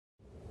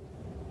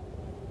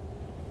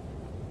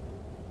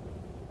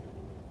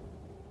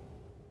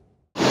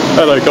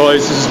Hello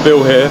guys, this is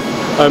Bill here.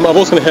 I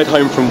was going to head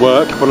home from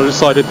work, but I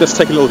decided let's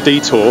take a little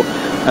detour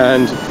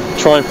and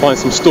try and find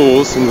some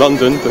stores in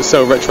London that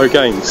sell retro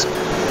games.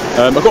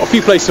 I've got a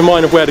few places in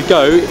mind of where to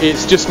go.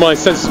 It's just my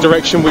sense of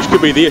direction which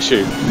could be the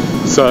issue.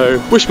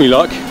 So wish me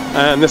luck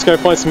and let's go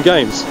find some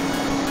games.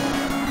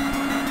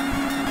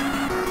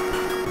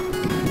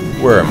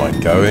 Where am I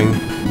going?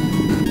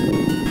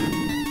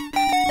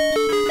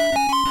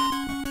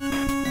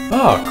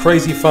 Ah,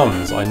 Crazy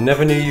Funds. I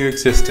never knew you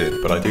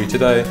existed, but I do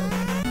today.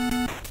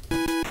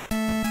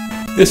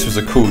 This was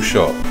a cool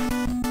shop.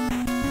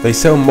 They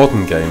sell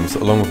modern games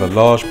along with a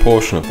large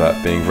portion of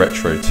that being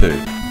retro too.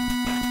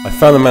 I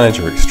found the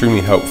manager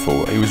extremely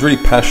helpful. He was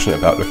really passionate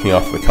about looking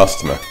after the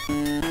customer.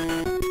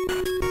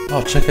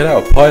 Oh, check it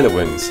out, Pilot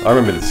Wings. I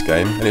remember this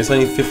game and it's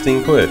only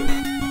 15 quid.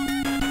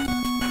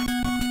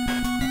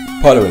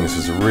 Pilot Wings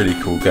was a really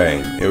cool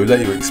game. It would let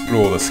you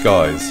explore the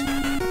skies.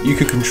 You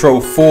could control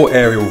 4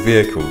 aerial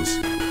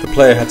vehicles. The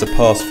player had to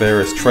pass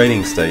various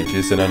training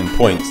stages and earn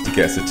points to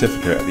get a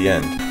certificate at the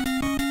end.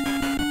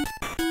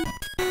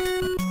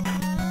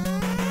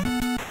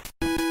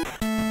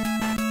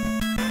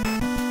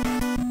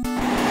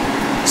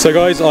 So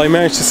guys, I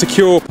managed to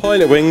secure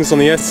Pilot Wings on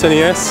the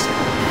SNES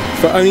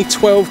for only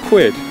 12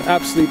 quid.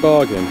 Absolute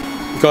bargain.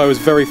 The guy was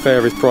very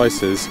fair with his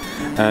prices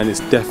and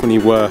it's definitely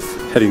worth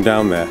heading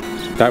down there.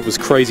 That was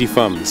Crazy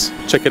Funds.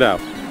 Check it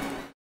out.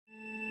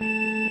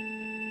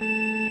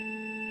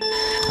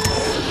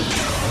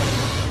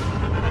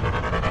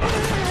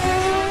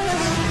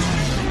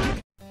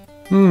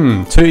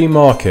 Tootie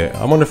Market.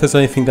 I wonder if there's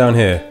anything down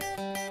here.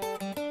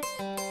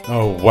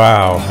 Oh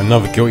wow,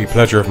 another guilty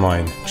pleasure of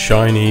mine.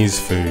 Chinese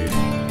food.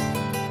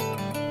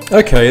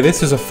 Okay,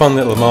 this is a fun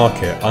little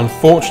market.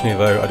 Unfortunately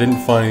though, I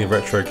didn't find any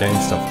retro game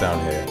stuff down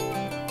here.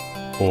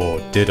 Or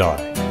did I?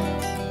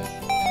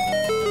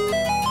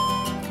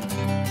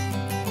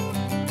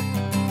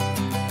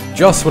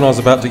 Just when I was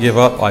about to give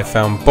up, I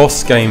found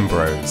Boss Game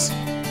Bros.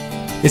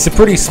 It's a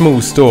pretty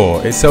small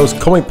store. It sells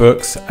comic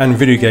books and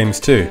video games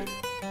too.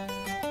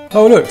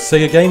 Oh look,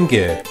 Sega Game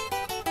Gear.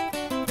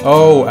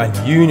 Oh, and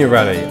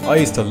Unirally. I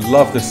used to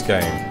love this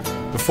game.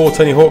 Before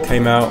Tony Hawk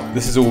came out,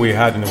 this is all we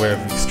had in the way of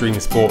extreme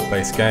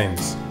sport-based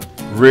games.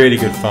 Really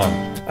good fun.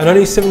 And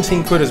only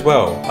 17 quid as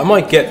well. I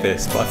might get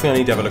this, but I think I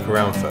need to have a look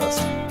around first.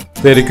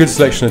 They had a good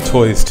selection of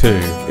toys too.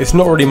 It's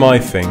not really my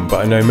thing,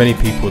 but I know many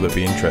people that'd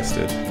be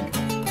interested.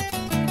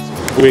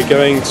 We're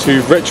going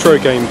to Retro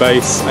Game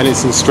Base and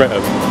it's in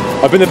Streatham.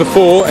 I've been there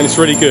before and it's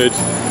really good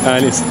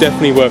and it's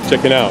definitely worth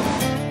checking out.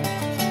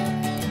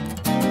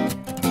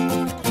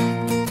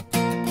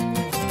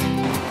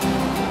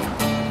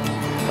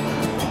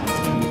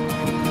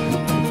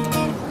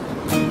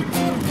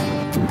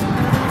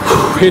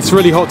 It's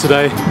really hot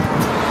today.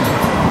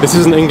 This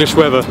isn't English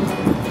weather.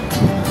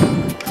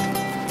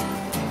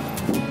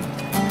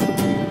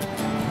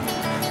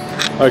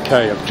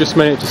 Okay, I've just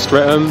made it to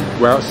Streatham.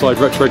 We're outside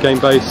Retro Game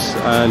Base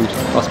and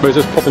I suppose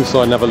let's pop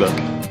inside and have a look.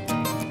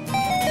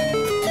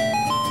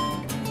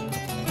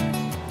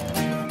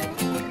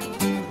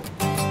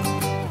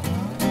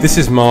 This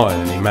is Martin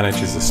and he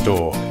manages the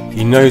store.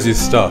 He knows his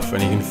stuff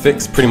and he can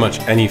fix pretty much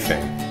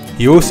anything.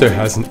 He also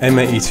has an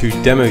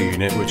M82 demo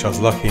unit which I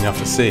was lucky enough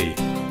to see.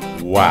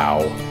 Wow.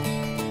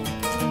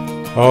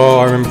 Oh,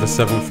 I remember the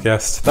 7th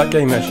Guest. That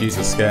game actually used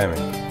to scare me.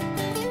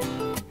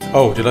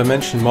 Oh, did I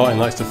mention Martin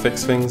likes to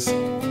fix things?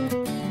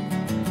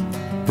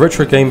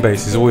 Retro Game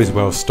Base is always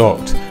well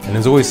stocked, and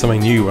there's always something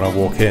new when I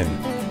walk in.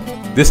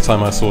 This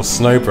time I saw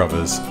Snow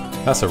Brothers.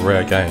 That's a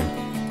rare game.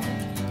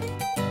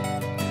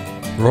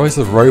 Rise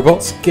of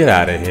Robots? Get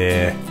out of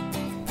here.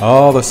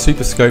 Oh, the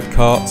Super Scope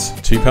carts.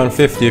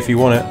 £2.50 if you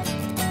want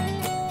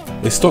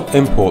it. They stock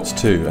imports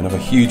too, and have a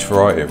huge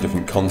variety of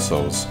different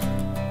consoles.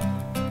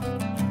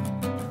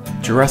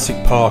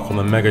 Jurassic Park on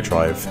the Mega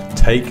Drive.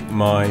 Take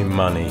my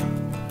money.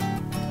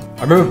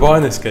 I remember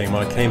buying this game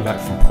when I came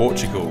back from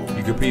Portugal.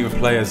 You could either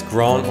play as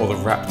Grant or the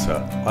Raptor.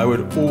 I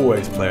would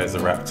always play as the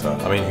Raptor.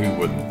 I mean, who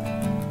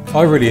wouldn't?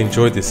 I really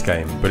enjoyed this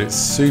game, but it's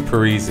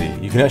super easy.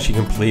 You can actually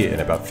complete it in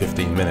about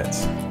 15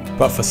 minutes.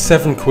 But for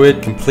 7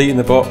 quid, completing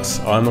the box,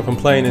 I'm not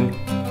complaining.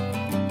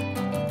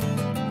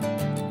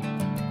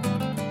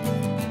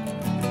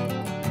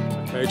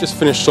 Okay, just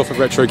finished off at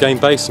Retro Game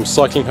Base. I'm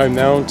cycling home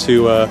now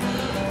to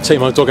take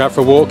my dog out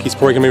for a walk. He's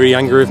probably going to be really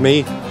angry with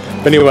me.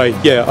 But anyway,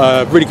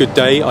 yeah, really good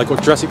day. I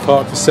got Jurassic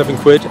Park for 7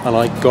 quid and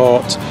I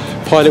got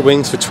Pilot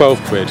Wings for 12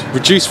 quid.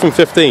 Reduced from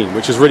 15,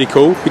 which was really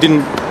cool. I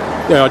didn't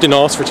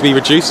ask for it to be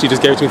reduced, he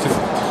just gave it to me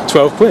for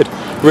 12 quid.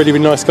 Really,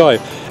 really nice guy.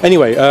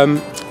 Anyway,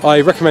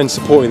 I recommend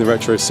supporting the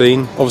retro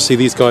scene. Obviously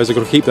these guys have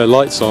got to keep their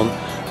lights on.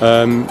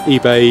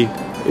 eBay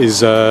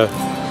is,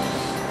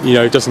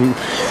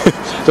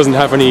 doesn't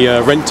have any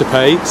rent to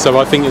pay, so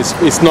I think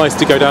it's nice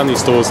to go down these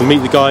stores and meet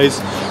the guys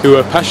who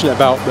are passionate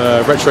about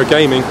retro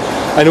gaming,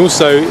 and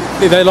also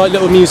they're like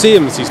little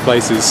museums, these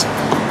places.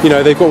 You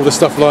know, they've got all the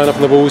stuff lying up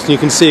on the walls and you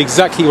can see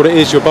exactly what it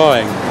is you're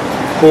buying,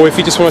 or if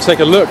you just want to take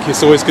a look,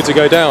 it's always good to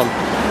go down.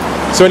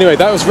 So anyway,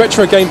 that was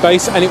Retro Game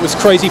Base and it was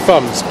Crazy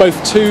Funds,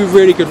 both 2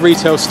 really good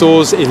retail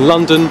stores in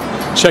London.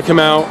 Check them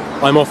out.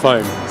 I'm off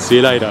home. See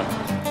you later.